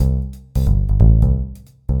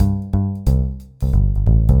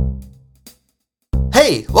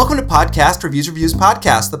Hey, welcome to Podcast Reviews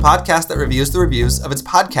Podcast, the podcast that reviews the reviews of its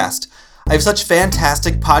podcast. I have such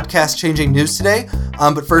fantastic podcast-changing news today,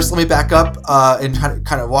 but first let me back up and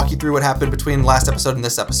kind of walk you through what happened between last episode and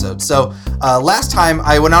this episode. So last time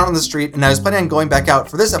I went out on the street and I was planning on going back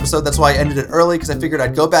out for this episode. That's why I ended it early, because I figured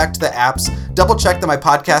I'd go back to the apps, double-check that my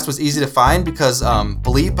podcast was easy to find, because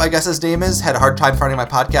Bleep, I guess his name is, had a hard time finding my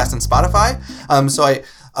podcast on Spotify.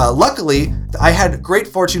 Luckily, I had great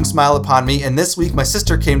fortune smile upon me, and this week my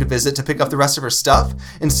sister came to visit to pick up the rest of her stuff,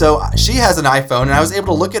 and so she has an iPhone, and I was able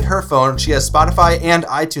to look at her phone. She has Spotify and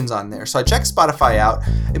iTunes on there, so I checked Spotify out.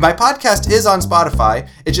 My podcast is on Spotify.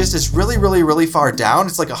 It just is really, really, really far down.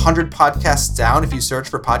 It's like 100 podcasts down if you search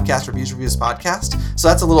for Podcast Reviews Podcast, so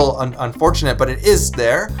that's a little unfortunate, but it is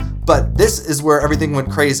there. But this is where everything went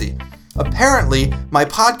crazy. Apparently, my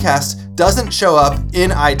podcast doesn't show up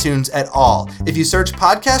in iTunes at all. If you search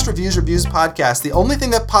Podcast Reviews Podcast, the only thing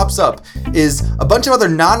that pops up is a bunch of other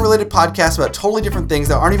non-related podcasts about totally different things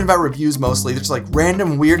that aren't even about reviews mostly. They're just like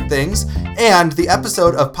random weird things. And the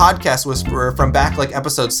episode of Podcast Whisperer from back like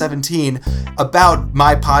episode 17 about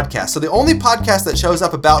my podcast. So the only podcast that shows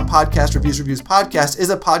up about Podcast Reviews Podcast is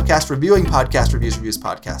a podcast reviewing Podcast Reviews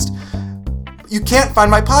Podcast. You can't find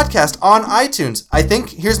my podcast on iTunes. I think,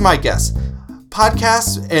 here's my guess.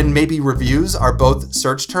 Podcasts and maybe reviews are both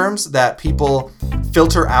search terms that people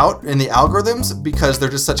filter out in the algorithms because they're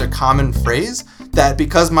just such a common phrase that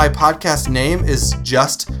because my podcast name is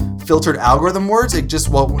just filtered algorithm words, it just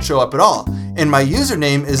won't show up at all. And my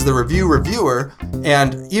username is the reviewer,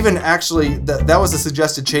 and even actually that was a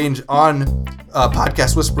suggested change on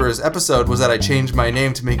Podcast Whisperer's episode, was that I changed my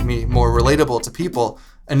name to make me more relatable to people.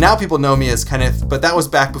 And now people know me as Kenneth, but that was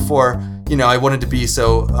back before, I wanted to be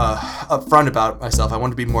so upfront about myself. I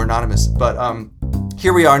wanted to be more anonymous, but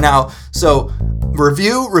here we are now. So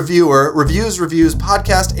reviewer, reviews,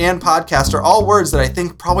 podcast, and podcast are all words that I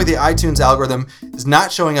think probably the iTunes algorithm is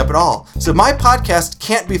not showing up at all. So my podcast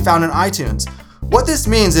can't be found in iTunes. What this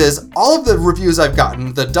means is all of the reviews I've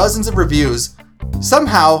gotten, the dozens of reviews,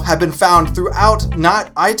 somehow have been found throughout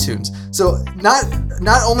not iTunes. So not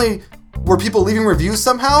only were people leaving reviews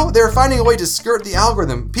somehow, they're finding a way to skirt the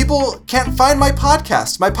algorithm. People can't find my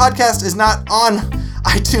podcast. My podcast is not on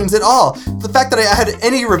iTunes at all. The fact that I had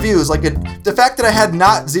any reviews, the fact that I had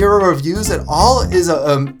not zero reviews at all is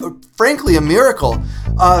frankly a miracle.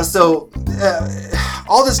 All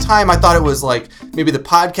this time I thought it was like maybe the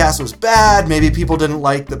podcast was bad, maybe people didn't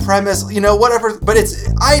like the premise, whatever, but it's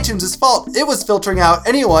iTunes' fault. It was filtering out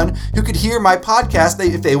anyone who could hear my podcast.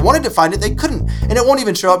 If they wanted to find it, they couldn't, and it won't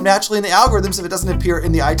even show up naturally in the algorithms if it doesn't appear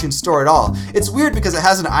in the iTunes store at all. It's weird because it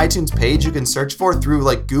has an iTunes page you can search for through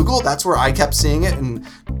like Google. That's where I kept seeing it and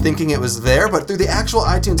thinking it was there, but through the actual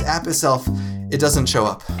iTunes app itself, it doesn't show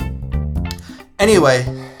up. Anyway,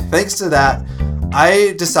 thanks to that,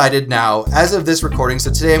 I decided now, as of this recording,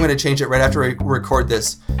 so today I'm going to change it right after I record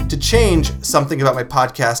this, to change something about my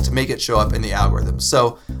podcast to make it show up in the algorithm.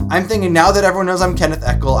 So I'm thinking now that everyone knows I'm Kenneth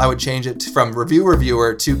Eckel, I would change it from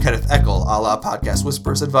reviewer to Kenneth Eckel, a la Podcast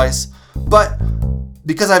Whisperer's advice. But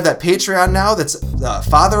because I have that Patreon now that's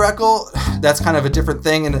Father Eckel, that's kind of a different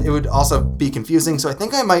thing, and it would also be confusing. So I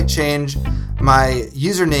think I might change my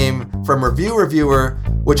username from reviewer,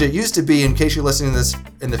 which it used to be, in case you're listening to this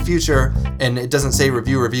in the future and it doesn't say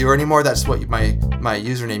reviewer anymore, that's what my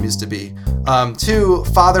username used to be, to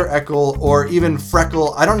Father Eckel or even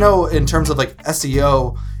Freckle. I don't know in terms of like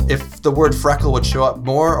SEO if the word Freckle would show up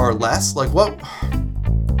more or less. Like what?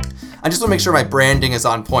 I just want to make sure my branding is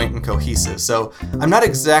on point and cohesive. So I'm not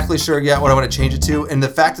exactly sure yet what I want to change it to. And the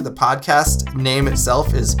fact that the podcast name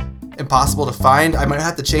itself is impossible to find, I might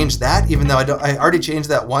have to change that, even though I already changed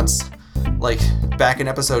that once, like back in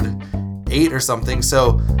episode 8 or something.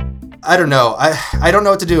 So I don't know. I don't know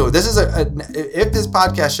what to do. This is if this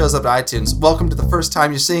podcast shows up on iTunes, welcome to the first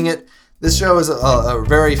time you're seeing it. This show is a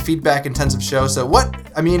very feedback-intensive show. So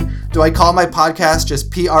do I call my podcast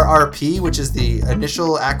just PRRP, which is the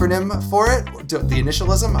initial acronym for it? The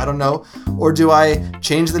initialism? I don't know. Or do I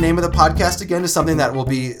change the name of the podcast again to something that will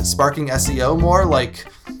be sparking SEO more, like,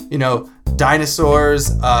 dinosaurs,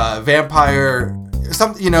 vampire,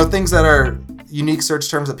 things that are unique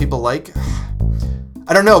search terms that people like?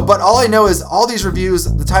 I don't know, but all I know is all these reviews,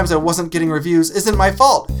 the times I wasn't getting reviews, isn't my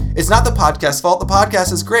fault. It's not the podcast's fault. The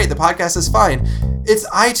podcast is great. The podcast is fine. It's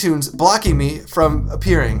iTunes blocking me from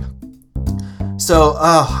appearing. So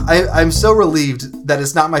I'm so relieved that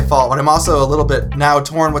it's not my fault, but I'm also a little bit now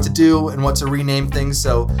torn what to do and what to rename things.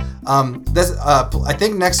 So I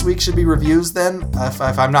think next week should be reviews then, if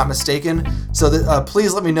I'm not mistaken. So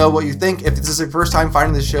please let me know what you think if this is your first time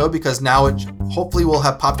finding the show, because now it hopefully will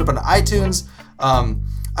have popped up on iTunes.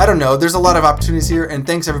 I don't know. There's a lot of opportunities here, and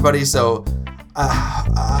thanks everybody. So,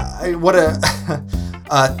 I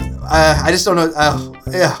just don't know.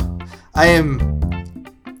 Yeah, I am.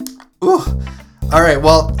 Ooh. All right.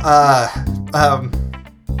 Well,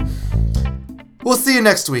 we'll see you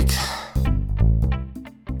next week.